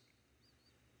this?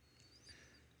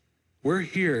 We're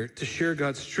here to share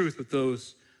God's truth with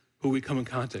those who we come in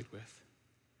contact with.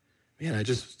 Man, I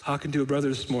just was talking to a brother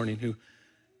this morning who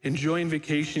enjoying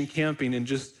vacation camping and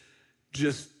just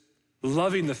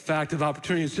loving the fact of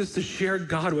opportunities just to share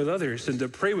God with others and to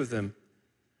pray with them.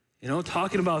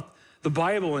 Talking about the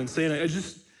Bible and saying,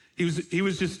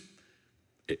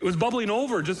 it was bubbling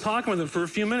over just talking with him for a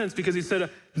few minutes because he said,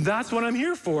 that's what I'm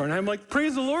here for. And I'm like,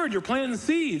 praise the Lord, you're planting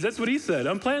seeds. That's what he said.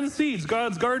 I'm planting seeds.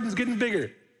 God's garden's getting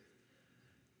bigger.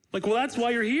 Like, well, that's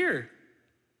why you're here.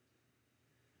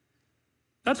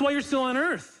 That's why you're still on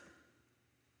earth.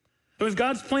 If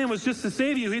God's plan was just to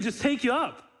save you, he'd just take you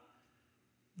up.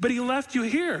 But he left you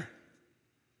here.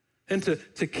 And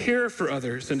to care for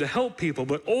others and to help people,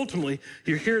 but ultimately,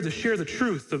 you're here to share the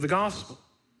truth of the gospel.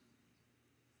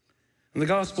 And the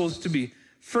gospel is to be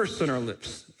first on our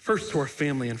lips, first to our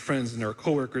family and friends and our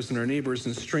coworkers and our neighbors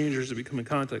and strangers that we come in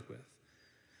contact with.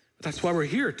 But that's why we're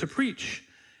here, to preach.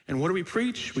 And what do we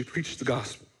preach? We preach the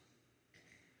gospel.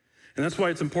 And that's why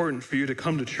it's important for you to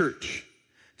come to church,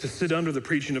 to sit under the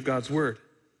preaching of God's word.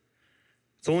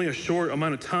 It's only a short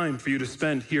amount of time for you to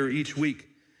spend here each week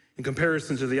in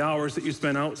comparison to the hours that you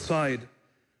spend outside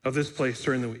of this place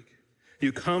during the week.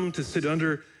 You come to sit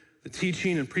under the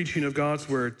teaching and preaching of God's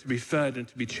word, to be fed and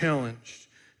to be challenged,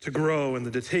 to grow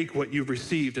and to take what you've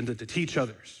received and to teach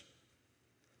others.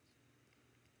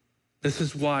 This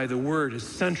is why the word is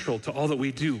central to all that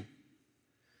we do.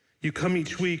 You come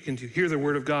each week and you hear the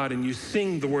word of God and you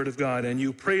sing the word of God and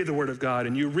you pray the word of God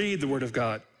and you read the word of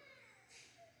God.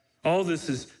 All this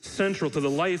is central to the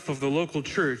life of the local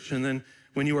church. And then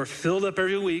when you are filled up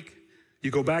every week,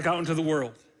 you go back out into the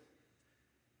world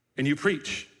and you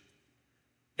preach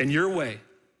in your way.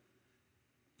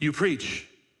 You preach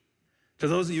to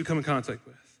those that you come in contact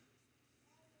with.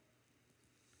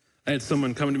 I had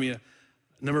someone come to me a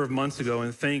number of months ago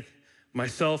and thank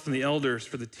myself and the elders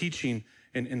for the teaching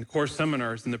in the core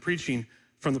seminars and the preaching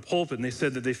from the pulpit. And they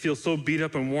said that they feel so beat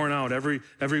up and worn out every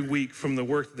week from the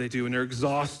work that they do, and they're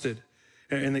exhausted.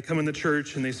 And they come in the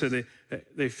church and they said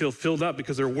they feel filled up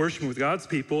because they're worshiping with God's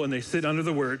people, and they sit under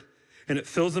the word, and it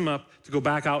fills them up to go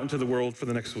back out into the world for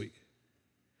the next week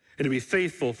and to be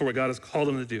faithful for what God has called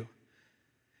them to do.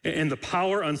 And the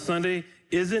power on Sunday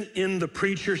isn't in the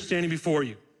preacher standing before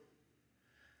you.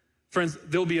 Friends,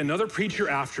 there'll be another preacher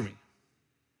after me,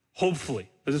 hopefully,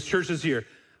 as this church is here.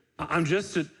 I'm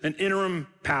just an interim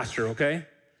pastor, okay?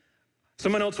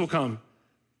 Someone else will come,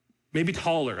 maybe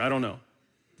taller, I don't know.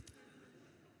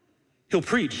 He'll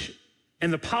preach,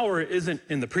 and the power isn't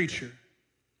in the preacher,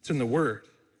 it's in the word.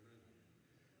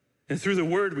 And through the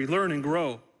word, we learn and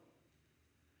grow.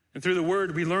 And through the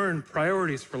word, we learn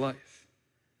priorities for life.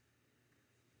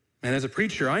 And as a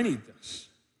preacher, I need this.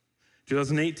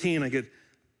 2018, I get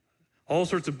all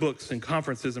sorts of books and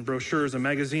conferences and brochures and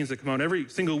magazines that come out every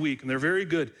single week, and they're very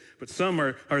good, but some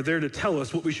are there to tell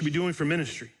us what we should be doing for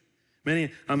ministry.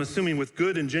 Many, I'm assuming, with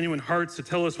good and genuine hearts to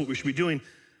tell us what we should be doing.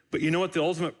 But you know what the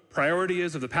ultimate priority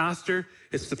is of the pastor?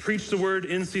 It's to preach the word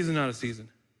in season, out of season.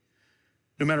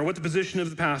 No matter what the position of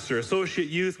the pastor, associate,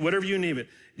 youth, whatever you name it,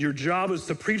 your job is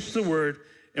to preach the word,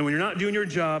 and when you're not doing your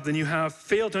job, then you have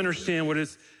failed to understand what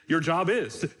your job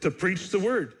is, to preach the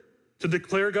word, to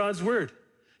declare God's word.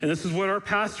 And this is what our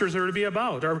pastors are to be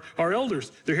about, our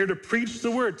elders. They're here to preach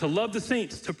the word, to love the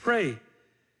saints, to pray.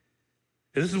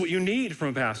 And this is what you need from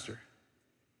a pastor.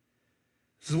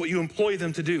 This is what you employ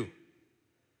them to do.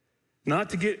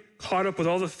 Not to get caught up with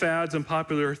all the fads and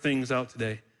popular things out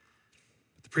today,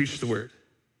 but to preach the word,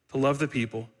 to love the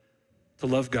people, to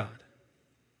love God.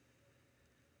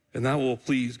 And that will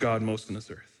please God most on this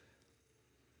earth.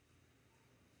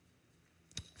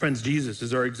 Friends, Jesus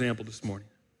is our example this morning.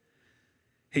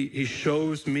 He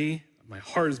shows me, my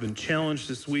heart has been challenged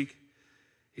this week.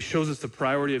 He shows us the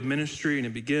priority of ministry, and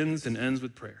it begins and ends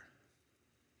with prayer.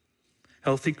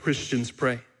 Healthy Christians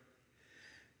pray.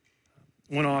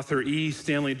 One author, E.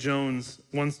 Stanley Jones,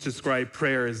 once described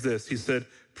prayer as this. He said,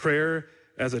 prayer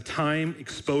as a time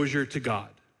exposure to God.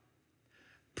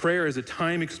 Prayer is a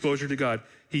time exposure to God.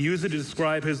 He used it to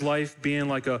describe his life being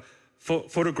like a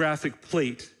photographic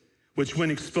plate, which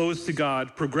when exposed to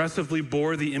God, progressively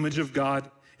bore the image of God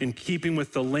in keeping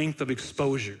with the length of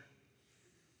exposure.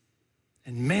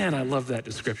 And man, I love that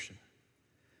description.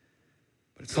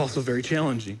 But it's also very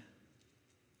challenging.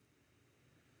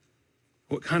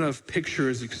 What kind of picture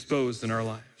is exposed in our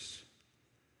lives?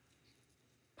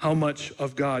 How much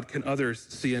of God can others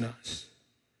see in us?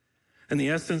 And the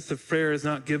essence of prayer is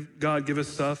not God give us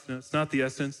stuff. No, it's not the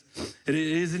essence. It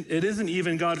isn't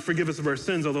even God forgive us of our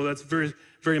sins, although that's very,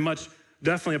 very much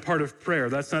definitely a part of prayer.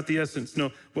 That's not the essence. No,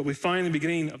 what we find in the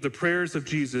beginning of the prayers of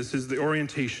Jesus is the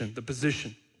orientation, the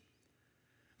position.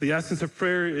 The essence of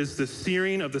prayer is the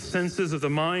searing of the senses of the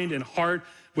mind and heart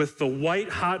with the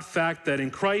white-hot fact that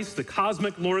in Christ, the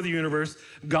cosmic Lord of the universe,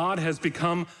 God has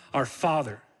become our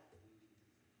Father.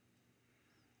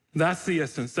 That's the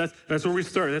essence. That's where we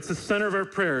start. That's the center of our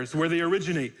prayers, where they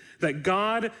originate. That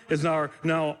God is our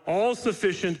now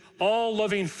all-sufficient,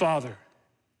 all-loving Father.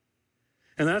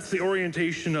 And that's the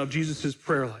orientation of Jesus'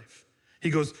 prayer life. He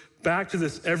goes back to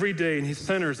this every day, and he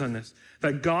centers on this,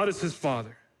 that God is his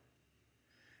Father.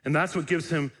 And that's what gives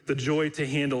him the joy to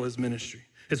handle his ministry.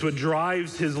 It's what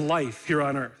drives his life here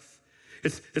on earth.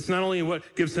 It's not only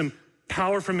what gives him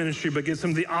power for ministry, but gives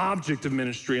him the object of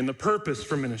ministry and the purpose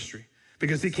for ministry.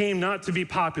 Because he came not to be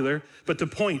popular, but to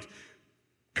point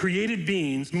created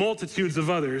beings, multitudes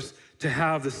of others, to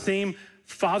have the same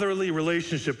fatherly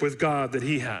relationship with God that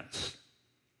he has.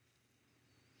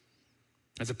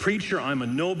 As a preacher, I'm a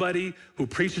nobody who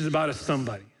preaches about a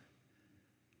somebody,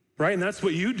 right? And that's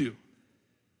what you do.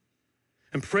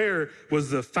 And prayer was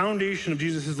the foundation of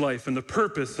Jesus' life, and the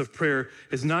purpose of prayer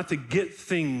is not to get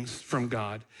things from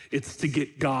God, it's to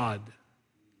get God.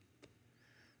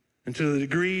 And to the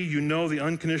degree you know the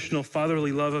unconditional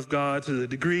fatherly love of God, to the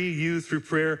degree you, through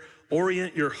prayer,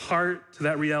 orient your heart to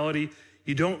that reality,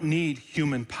 you don't need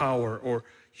human power or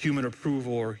human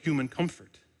approval or human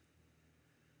comfort.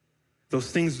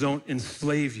 Those things don't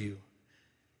enslave you.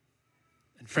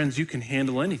 And friends, you can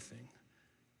handle anything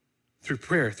through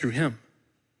prayer, through him.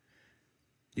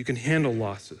 You can handle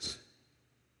losses.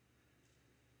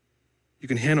 You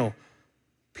can handle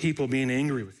people being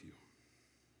angry with you.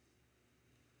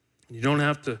 You don't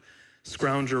have to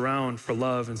scrounge around for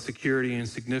love and security and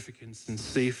significance and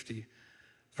safety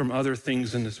from other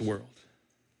things in this world.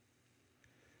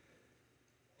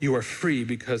 You are free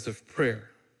because of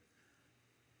prayer,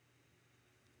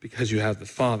 because you have the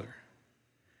Father.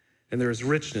 And there is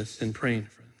richness in praying,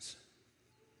 friends.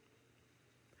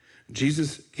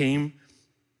 Jesus came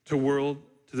to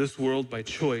this world by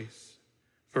choice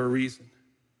for a reason.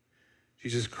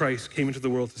 Jesus Christ came into the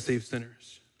world to save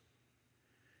sinners.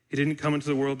 He didn't come into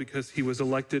the world because he was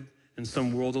elected in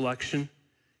some world election.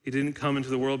 He didn't come into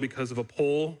the world because of a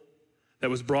poll that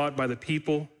was brought by the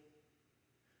people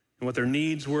and what their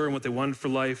needs were and what they wanted for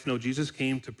life. No, Jesus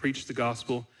came to preach the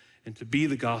gospel and to be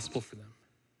the gospel for them.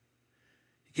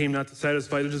 He came not to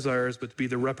satisfy their desires, but to be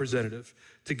the representative,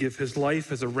 to give his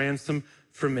life as a ransom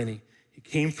for many. He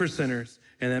came for sinners,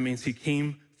 and that means he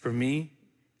came for me,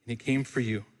 and he came for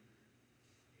you.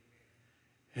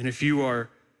 And if you are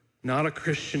not a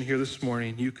Christian here this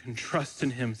morning, you can trust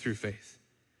in him through faith.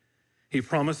 He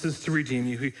promises to redeem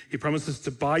you. He promises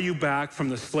to buy you back from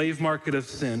the slave market of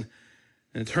sin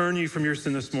and turn you from your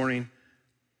sin this morning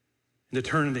and to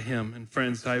turn into him. And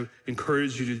friends, I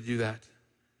encourage you to do that.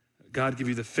 God give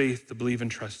you the faith to believe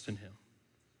and trust in him.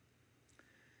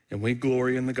 And we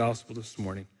glory in the gospel this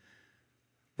morning.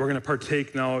 We're going to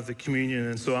partake now of the communion.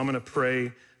 And so I'm going to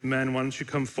pray. Men, why don't you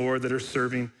come forward that are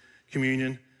serving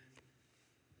communion?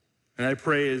 And I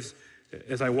pray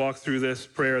as I walk through this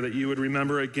prayer that you would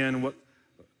remember again what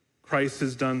Christ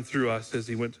has done through us as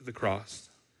he went to the cross.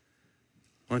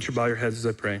 Why don't you bow your heads as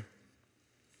I pray?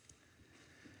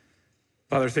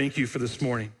 Father, thank you for this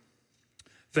morning.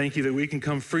 Thank you that we can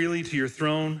come freely to your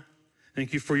throne.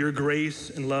 Thank you for your grace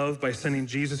and love by sending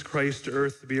Jesus Christ to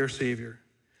earth to be our Savior.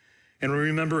 And we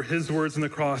remember his words on the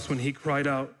cross when he cried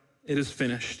out, "It is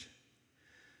finished."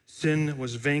 Sin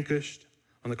was vanquished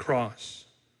on the cross.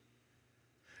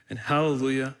 And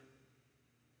hallelujah,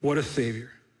 what a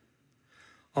Savior.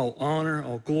 All honor,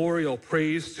 all glory, all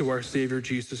praise to our Savior,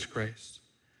 Jesus Christ.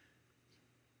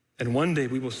 And one day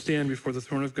we will stand before the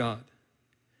throne of God.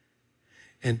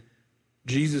 And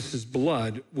Jesus'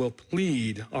 blood will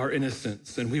plead our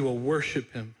innocence, and we will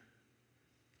worship him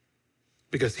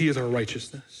because he is our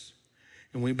righteousness.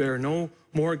 And we bear no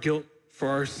more guilt for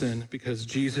our sin because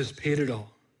Jesus paid it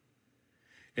all.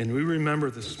 And we remember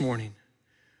this morning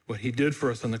what he did for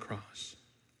us on the cross.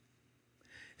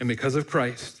 And because of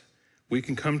Christ, we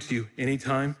can come to you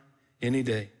anytime, any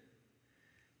day.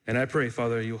 And I pray,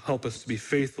 Father, you'll help us to be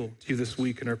faithful to you this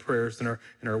week in our prayers, in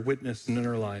our witness, and in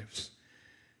our lives.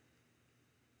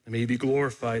 And may you be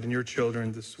glorified in your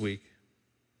children this week.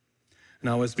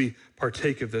 Now, as we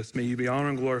partake of this, may you be honored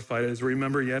and glorified as we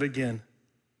remember yet again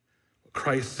what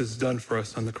Christ has done for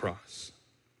us on the cross.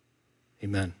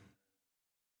 Amen.